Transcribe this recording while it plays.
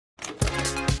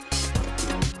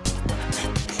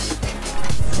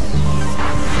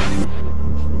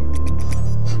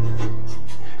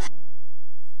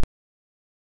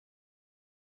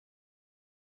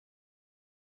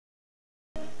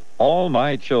All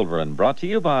My Children, brought to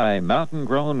you by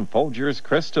Mountain-Grown Folgers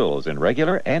Crystals in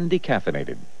regular and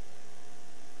decaffeinated.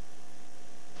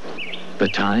 The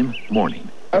time, morning.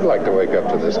 I'd like to wake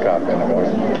up to this coffee in the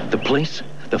morning. The place,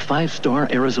 the 5-star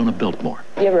Arizona Biltmore.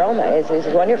 The aroma is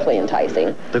wonderfully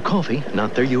enticing. The coffee,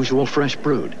 not their usual fresh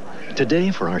brewed.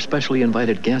 Today, for our specially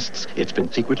invited guests, it's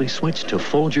been secretly switched to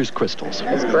Folgers Crystals.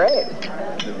 It's great.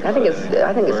 I think it's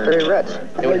very rich.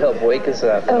 It would help wake us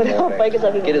up. It would help wake us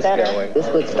up even Get better. us going. This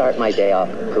would start my day off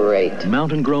great.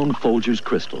 Mountain-grown Folgers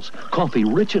Crystals. Coffee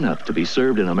rich enough to be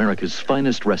served in America's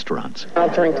finest restaurants. I'll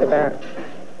drink to that.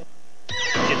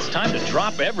 It's time to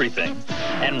drop everything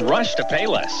and rush to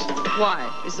Payless.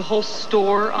 Why? Is the whole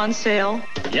store on sale?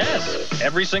 Yes,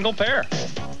 every single pair.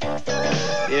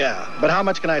 Yeah, but how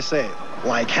much can I save?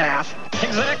 Like half?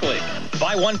 Exactly.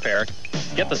 Buy one pair,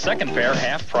 get the second pair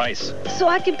half price. So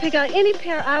I can pick out any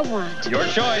pair I want. Your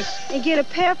choice. And get a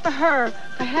pair for her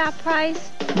for half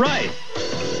price? Right.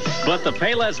 But the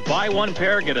Payless buy one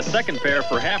pair, get a second pair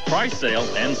for half price sale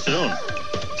ends soon.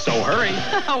 So hurry.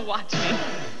 Watch me.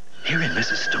 Here in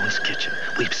Mrs. Stone's kitchen,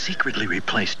 we've secretly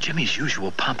replaced Jimmy's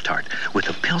usual Pop-Tart with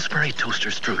a Pillsbury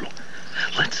toaster strudel.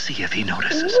 Let's see if he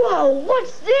notices. Whoa,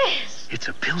 what's this? It's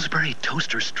a Pillsbury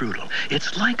toaster strudel.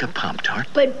 It's like a Pop-Tart,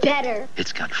 But better.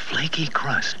 it's got flaky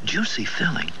crust, juicy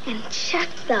filling. And check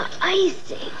the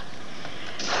icing.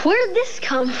 Where did this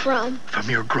come from? From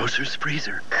your grocer's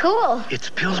freezer. Cool. It's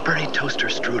Pillsbury toaster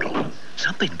strudel.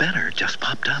 Something better just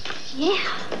popped up. Yeah.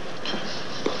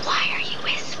 But why are you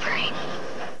whispering?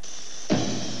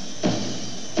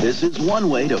 This is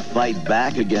one way to fight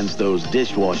back against those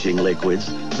dishwashing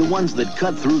liquids, the ones that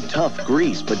cut through tough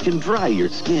grease but can dry your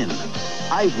skin.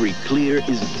 Ivory Clear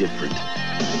is different.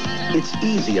 It's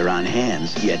easier on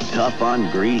hands, yet tough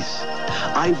on grease.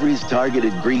 Ivory's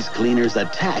targeted grease cleaners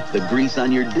attack the grease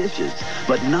on your dishes,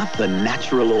 but not the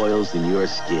natural oils in your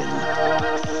skin.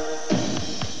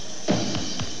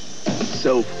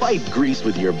 So fight grease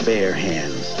with your bare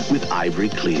hands with Ivory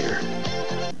Clear.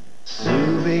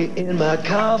 Subi in my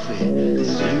coffee,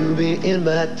 Subi in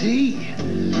my tea,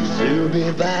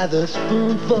 Subi by the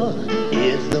spoonful,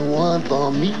 it's the one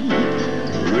for me.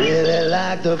 Really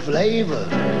like the flavor,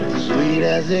 sweet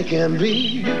as it can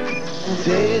be.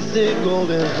 Tasty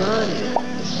golden honey,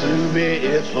 Subi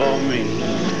is for me.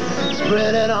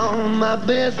 Spread it on my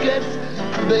biscuits,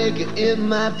 bake it in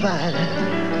my pie.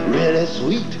 Really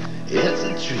sweet, it's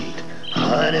a treat,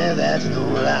 honey, that's no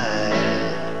lie.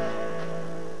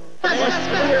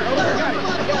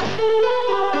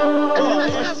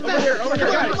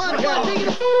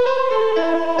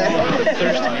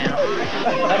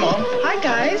 Hi, Mom. Hi,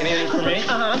 guys. Anything for me?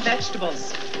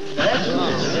 Vegetables.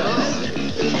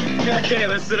 Okay,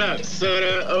 let's sit up.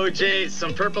 Soda, OJ,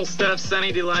 some purple stuff,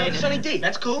 Sunny Delight. Sunny D,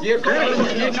 that's cool. You're great.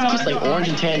 It's just like orange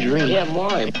and tangerine. Yeah,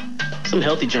 lime. Some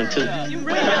healthy junk, too.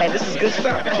 Hey, this is good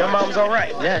stuff. Your mom's all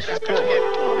right. Yeah, she's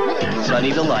cool.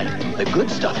 Sunny Delight, the good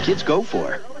stuff kids go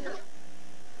for.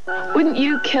 Wouldn't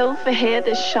you kill for hair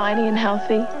that's shiny and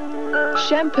healthy?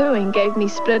 Shampooing gave me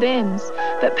split ends,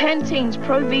 but Pantene's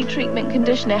Pro V treatment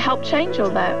conditioner helped change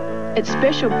all that. Its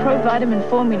special pro-vitamin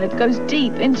formula goes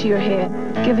deep into your hair,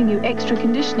 giving you extra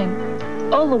conditioning,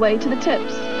 all the way to the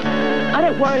tips. I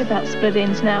don't worry about split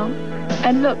ends now.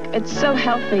 And look, it's so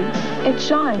healthy. It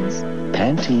shines.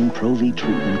 Pantene Pro V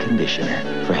Treatment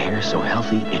Conditioner. For hair so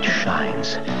healthy, it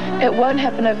shines. It won't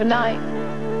happen overnight,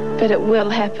 but it will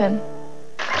happen.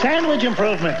 Sandwich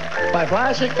Improvement by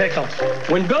Vlasic Pickles.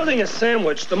 When building a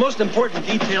sandwich, the most important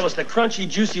detail is the crunchy,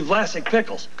 juicy Vlasic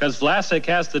pickles. Because Vlasic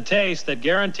has the taste that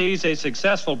guarantees a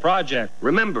successful project.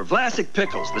 Remember, Vlasic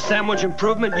Pickles, the sandwich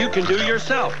improvement you can do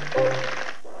yourself.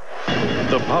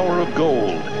 The power of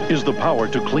gold is the power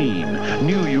to clean.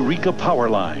 New Eureka Power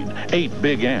Line. 8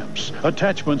 big amps.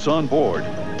 Attachments on board.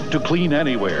 To clean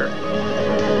anywhere.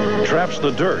 Traps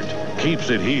the dirt.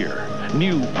 Keeps it here.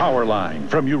 New Power Line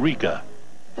from Eureka.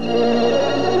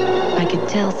 I could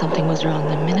tell something was wrong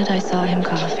the minute I saw him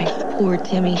coughing. Poor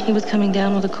Timmy. He was coming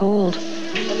down with a cold.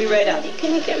 I'll be right out.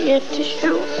 Can you get me a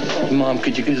tissue? Mom,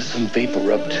 could you get us some vapor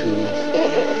rub, too?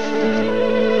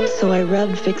 So I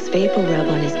rubbed Vicks Vapor Rub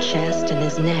on his chest and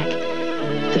his neck.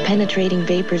 The penetrating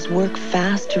vapors work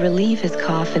fast to relieve his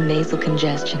cough and nasal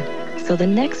congestion. So the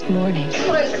next morning...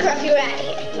 Where's the coffee right?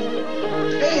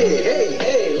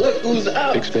 Hey, look who's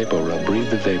out. Vicks Vapor Rub. Breathe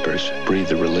the vapors. Breathe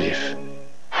the relief.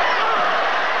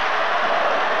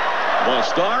 The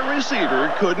star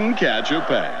receiver couldn't catch a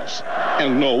pass.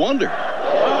 And no wonder.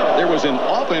 There was an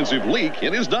offensive leak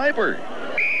in his diaper.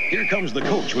 Here comes the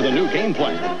coach with a new game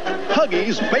plan.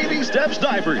 Huggies Baby Steps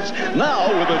Diapers, now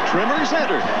with a trimmer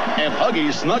center, and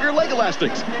Huggies Snugger Leg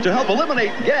Elastics to help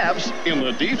eliminate gaps in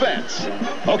the defense.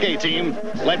 Okay, team,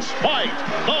 let's fight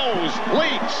those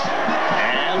leaks.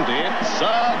 And it's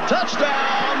a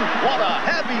touchdown! What a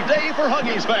happy day for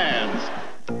Huggies fans.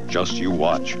 Just you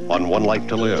watch. On One Life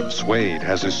to Live, Suede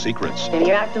has his secrets. And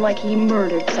you're acting like he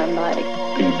murdered somebody.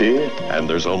 He did? And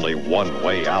there's only one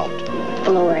way out.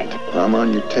 Floor it. I'm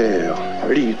on your tail.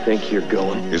 Where do you think you're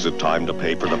going? Is it time to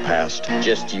pay for the past?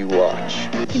 Just you watch.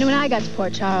 You know, when I got to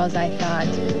Port Charles, I thought,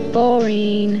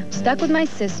 boring, stuck with my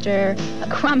sister, a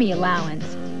crummy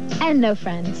allowance, and no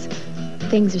friends.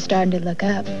 Things are starting to look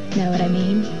up. Know what I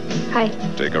mean? Hi.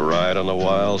 Take a ride on the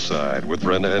wild side with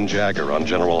Brenda and Jagger on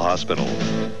General Hospital.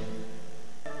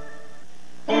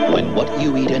 When what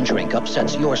you eat and drink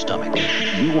upsets your stomach,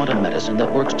 you want a medicine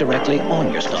that works directly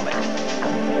on your stomach.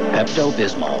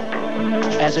 Pepto-Bismol.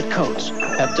 As it coats,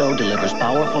 Pepto delivers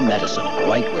powerful medicine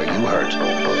right where you hurt.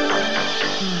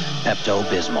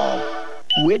 Pepto-Bismol.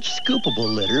 Which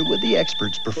scoopable litter would the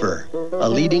experts prefer? A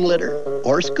leading litter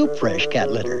or Scoop Fresh cat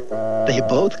litter? They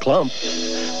both clump.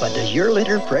 But does your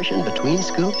litter freshen between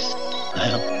scoops?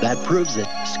 Well, that proves it.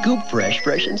 Scoop Fresh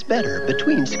freshens better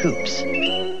between scoops.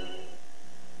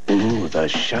 Ooh, the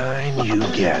shine you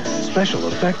get. Special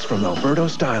effects from Alberto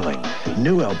Styling.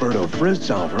 New Alberto Frizz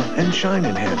Solver and Shine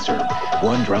Enhancer.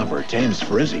 One dropper tames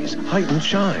frizzies, heightens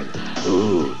shine.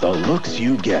 Ooh, the looks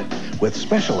you get with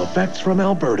special effects from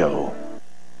Alberto.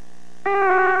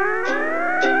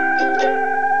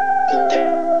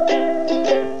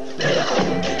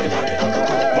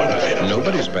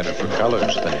 Nobody's better for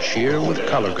colors than Sheer with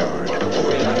Color Guard.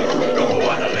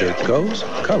 Dirt goes,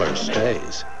 color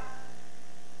stays.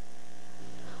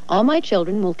 All My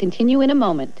Children will continue in a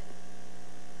moment.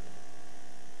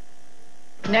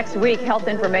 Next week, health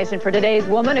information for today's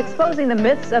woman exposing the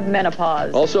myths of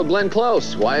menopause. Also, Glenn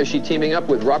Close. Why is she teaming up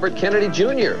with Robert Kennedy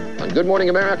Jr. on Good Morning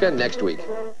America next week?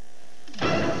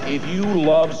 If you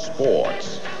love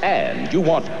sports and you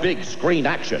want big screen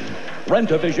action,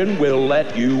 Rent-A-Vision will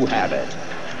let you have it.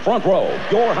 Front row,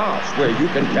 your house where you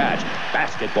can catch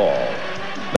basketball,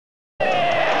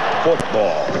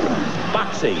 football,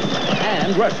 boxing,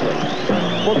 and wrestling.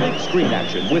 For big screen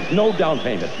action with no down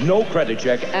payment, no credit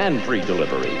check, and free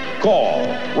delivery, call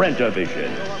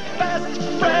Rent-A-Vision. Best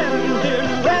friend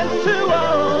in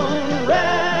rent-to-own,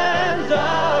 Rent-A-Vision.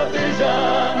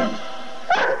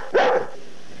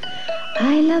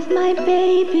 I love my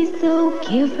baby, so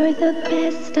give her the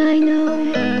best I know.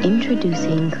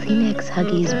 Introducing Kleenex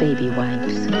Huggies Baby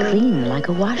Wipes. Clean like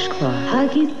a washcloth.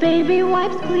 Huggies Baby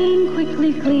Wipes clean,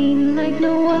 quickly clean, like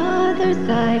no others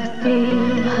I've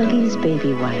seen. Huggies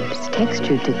Baby Wipes.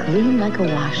 Textured to clean like a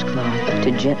washcloth.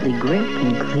 To gently grip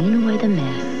and clean away the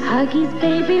mess. Huggies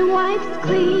Baby Wipes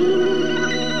clean.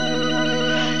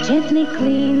 Gently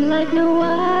clean, like no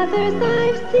others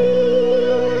I've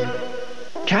seen.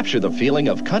 Capture the feeling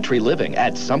of country living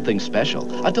at Something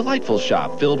Special, a delightful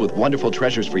shop filled with wonderful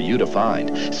treasures for you to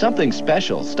find. Something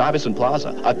Special, Stuyvesant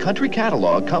Plaza, a country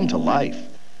catalog come to life.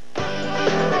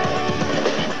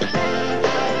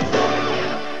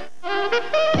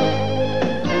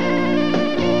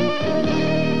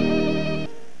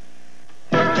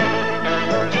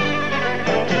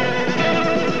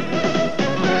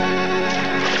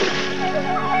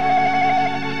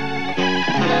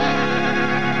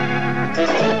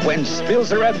 When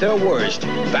spills are at their worst,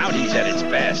 Bounty's at its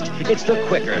best. It's the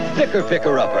quicker, thicker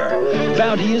picker-upper.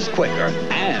 Bounty is quicker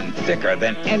and thicker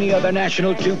than any other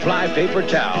national two-ply paper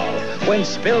towel. When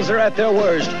spills are at their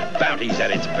worst, Bounty's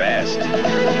at its best. The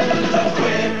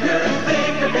quicker,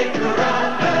 thicker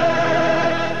picker-upper,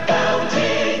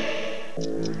 Bounty.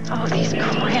 Oh, these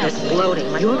cramps.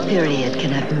 Bloating. Your period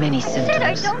can have many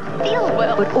symptoms. I don't feel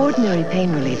well. But ordinary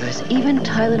pain relievers, even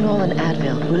Tylenol and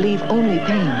Advil, relieve only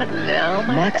pain. No,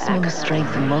 Maximum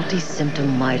strength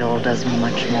multi-symptom Midol does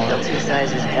much more. 2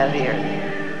 sizes heavier.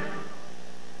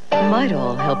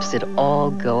 Midol helps it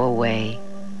all go away.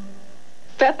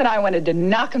 Beth and I wanted to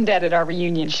knock 'em dead at our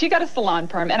reunion. She got a salon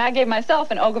perm, and I gave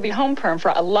myself an Ogilvy home perm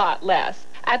for a lot less.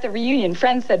 At the reunion,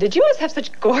 friends said, "Did you always have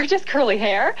such gorgeous curly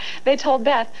hair?" They told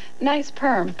Beth, "Nice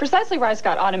perm." Precisely where Rice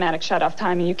got automatic shut-off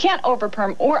timing. You can't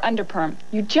over-perm or under-perm.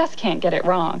 You just can't get it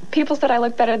wrong. People said I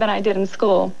looked better than I did in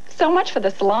school. So much for the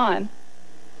salon.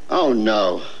 Oh,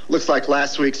 no. Looks like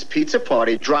last week's pizza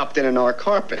party dropped in our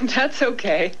carpet. That's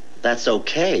okay. That's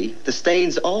okay. The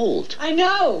stain's old. I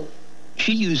know.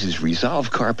 She uses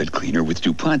Resolve carpet cleaner with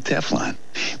DuPont Teflon.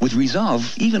 With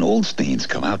Resolve, even old stains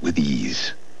come out with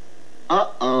ease.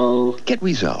 Uh-oh. Get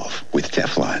Resolve with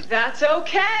Teflon. That's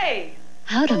okay.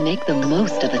 How to make the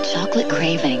most of a chocolate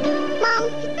craving. Mom,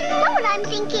 know what I'm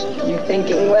thinking? You're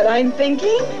thinking what I'm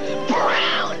thinking?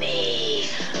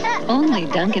 Brownies. Only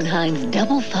Duncan Hines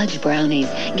Double Fudge Brownies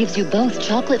gives you both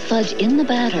chocolate fudge in the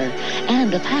batter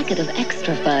and a packet of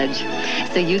extra fudge.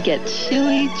 So you get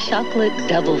chewy chocolate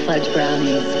double fudge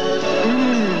brownies.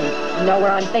 Know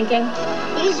what I'm thinking?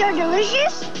 These are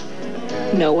delicious.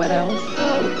 Know what else?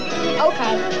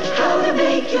 Okay. How to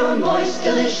make your moist,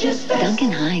 delicious best.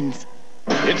 Duncan Hines.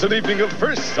 It's an evening of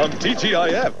firsts on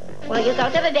TGIF. Will you go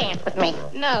to the dance with me?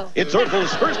 No. It's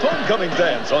Orville's first homecoming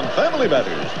dance on Family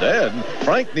Matters. Then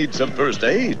Frank needs some first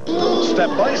aid, step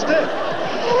by step.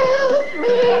 Help me.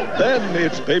 Then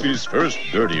it's baby's first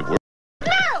dirty word.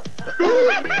 No.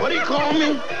 What do you call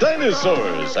me?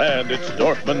 Dinosaurs. And it's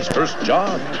Dorfman's first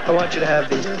job. I want you to have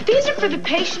these. These are for the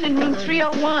patient in room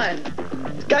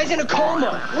 301. Guy's in a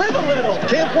coma. Live a little.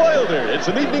 Camp Wilder. It's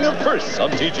an evening of firsts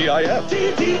on TGIF.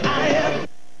 TGIF.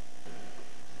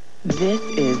 This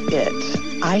is it.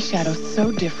 Eyeshadow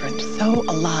so different, so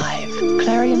alive.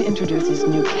 Clarion introduces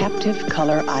new Captive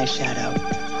Color Eyeshadow.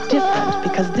 Different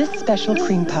because this special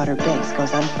cream powder base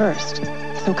goes on first.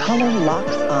 So color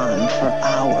locks on for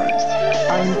hours.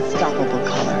 Unstoppable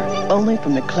color. Only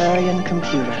from the Clarion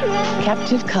computer.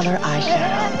 Captive Color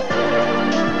Eyeshadow.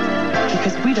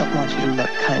 Because we don't want you to look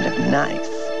kind of nice.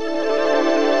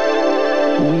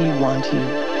 We want you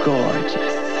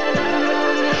gorgeous.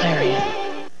 Clarion.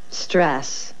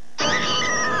 Stress.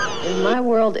 In my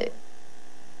world,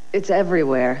 it's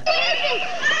everywhere.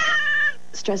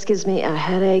 Stress gives me a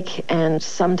headache, and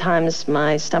sometimes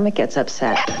my stomach gets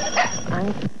upset.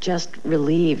 I'm just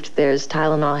relieved there's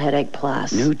Tylenol Headache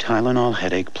Plus. New Tylenol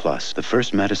Headache Plus, the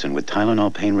first medicine with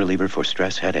Tylenol pain reliever for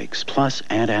stress headaches, plus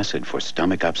antacid for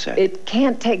stomach upset. It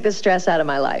can't take the stress out of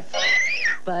my life,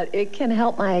 but it can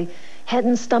help my head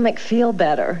and stomach feel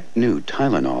better. New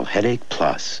Tylenol Headache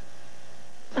Plus.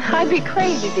 I'd be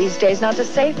crazy these days not to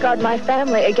safeguard my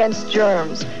family against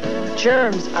germs.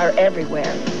 Germs are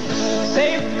everywhere.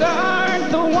 Safeguard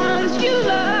the ones you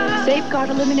love. Safeguard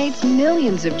eliminates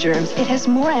millions of germs. It has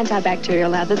more antibacterial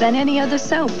lather than any other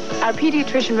soap. Our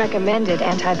pediatrician recommended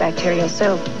antibacterial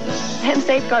soap. And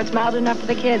Safeguard's mild enough for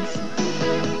the kids.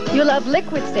 You'll have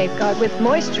liquid Safeguard with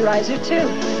moisturizer, too.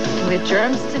 With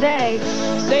germs today.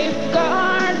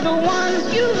 Safeguard the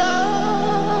ones you love.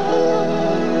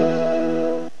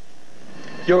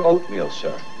 Your oatmeal,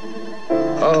 sir.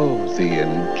 Oh, the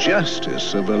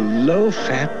injustice of a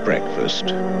low-fat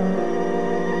breakfast.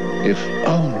 If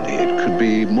only it could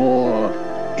be more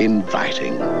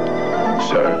inviting.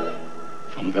 Sir,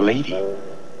 from the lady.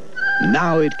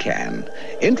 Now it can.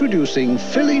 Introducing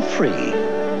Philly Free.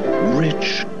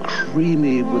 Rich,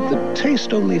 creamy, with the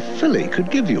taste only Philly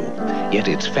could give you. Yet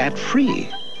it's fat-free.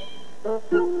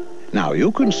 Now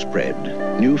you can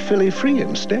spread new Philly Free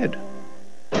instead.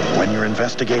 When you're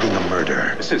investigating a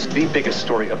murder... This is the biggest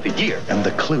story of the year. ...and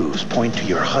the clues point to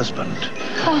your husband...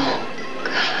 Oh,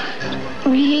 God.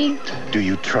 Reed. Do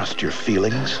you trust your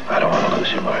feelings? I don't want to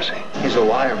lose you, Marcy. He's a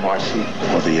liar, Marcy.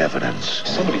 Or the evidence?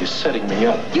 Somebody is setting me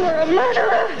up. You're a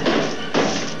murderer.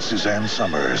 Suzanne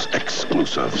Summers,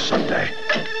 exclusive Sunday.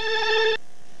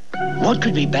 What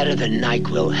could be better than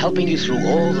NyQuil, helping you through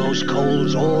all those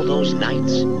colds, all those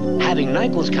nights? Having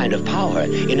NyQuil's kind of power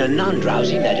in a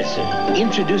non-drowsy medicine.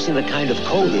 Introducing the kind of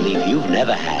cold relief you've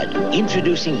never had.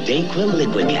 Introducing DayQuil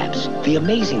Liquid Caps. The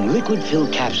amazing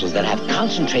liquid-filled capsules that have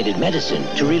concentrated medicine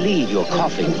to relieve your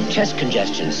coughing, chest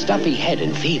congestion, stuffy head,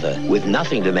 and fever with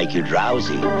nothing to make you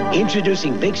drowsy.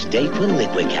 Introducing Vicks DayQuil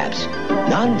Liquid Caps.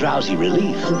 Non-drowsy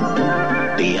relief.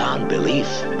 Beyond belief.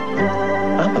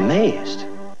 I'm amazed.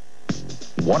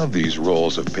 One of these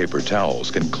rolls of paper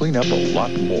towels can clean up a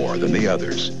lot more than the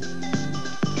others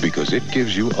because it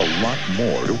gives you a lot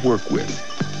more to work with.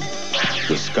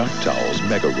 The Scott Towels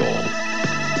Mega Roll.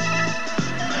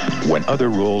 When other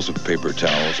rolls of paper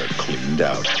towels are cleaned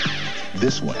out,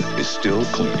 this one is still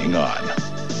cleaning on.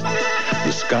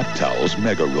 The Scott Towels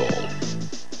Mega Roll.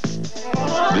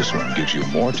 This one gives you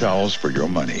more towels for your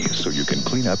money so you can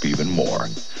clean up even more.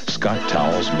 Scott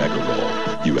Towels Mega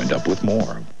Roll. You end up with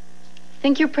more.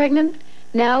 Think you're pregnant?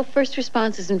 Now, First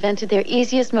Response has invented their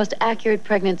easiest, most accurate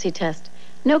pregnancy test.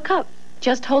 No cup.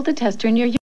 Just hold the tester in your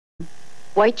urine.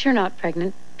 White, you're not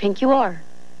pregnant. Pink, you are.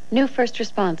 New First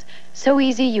Response. So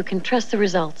easy, you can trust the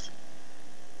results.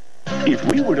 If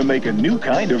we were to make a new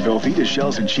kind of Velveeta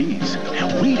shells and cheese,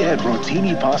 we'd add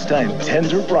rotini pasta and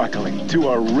tender broccoli to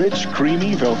our rich,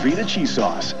 creamy Velveeta cheese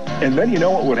sauce. And then you know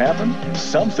what would happen?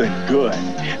 Something good.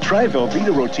 Try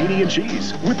Velveeta rotini and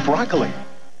cheese with broccoli.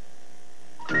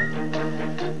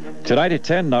 Tonight at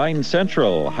 10, 9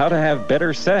 Central, how to have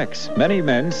better sex. Many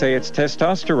men say it's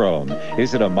testosterone.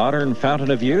 Is it a modern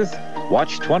fountain of youth?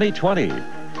 Watch 2020.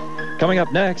 Coming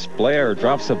up next, Blair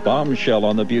drops a bombshell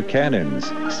on the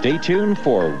Buchanans. Stay tuned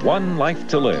for One Life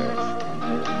to Live.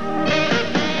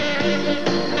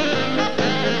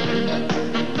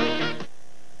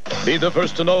 Be the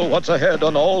first to know what's ahead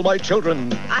on All My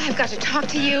Children. I have got to talk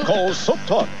to you. Call Soap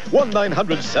Talk,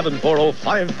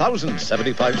 1-900-740-5000,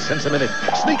 75 cents a minute.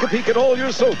 Sneak a peek at all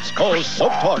your soaps. Call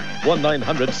Soap Talk,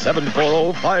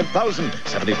 1-900-740-5000,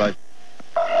 75.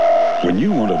 When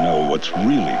you want to know what's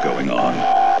really going on,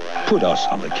 put us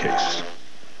on the case.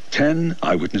 10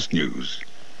 Eyewitness News.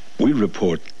 We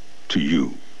report to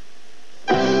you.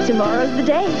 Tomorrow's the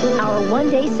day, our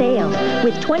one-day sale,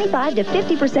 with 25 to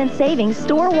 50% savings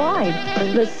store-wide.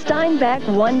 The Steinbach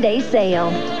one-day sale.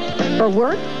 For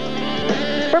work,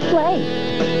 for play.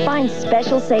 Find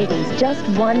special savings just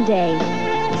one day.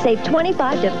 Save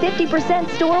 25 to 50%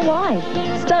 store-wide.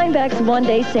 Steinbach's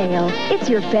one-day sale. It's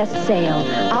your best sale.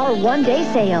 Our one-day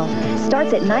sale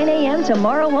starts at 9 a.m.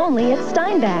 tomorrow only at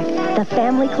Steinbach, the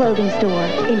family clothing store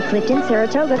in Clifton,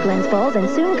 Saratoga, Glens Falls, and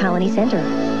soon Colony Center.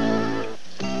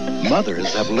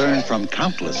 Mothers have learned from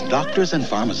countless doctors and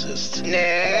pharmacists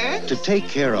to take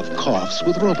care of coughs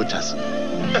with Robitussin.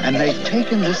 And they've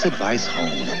taken this advice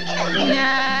home.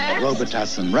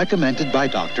 Robitussin, recommended by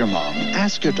Dr. Mom.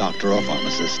 Ask your doctor or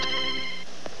pharmacist.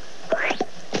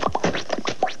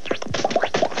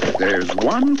 There's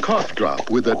one cough drop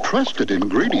with a trusted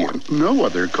ingredient no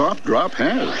other cough drop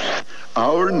has.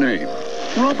 Our name,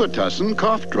 Robitussin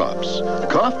Cough Drops.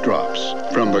 Cough drops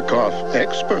from the cough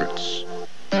experts.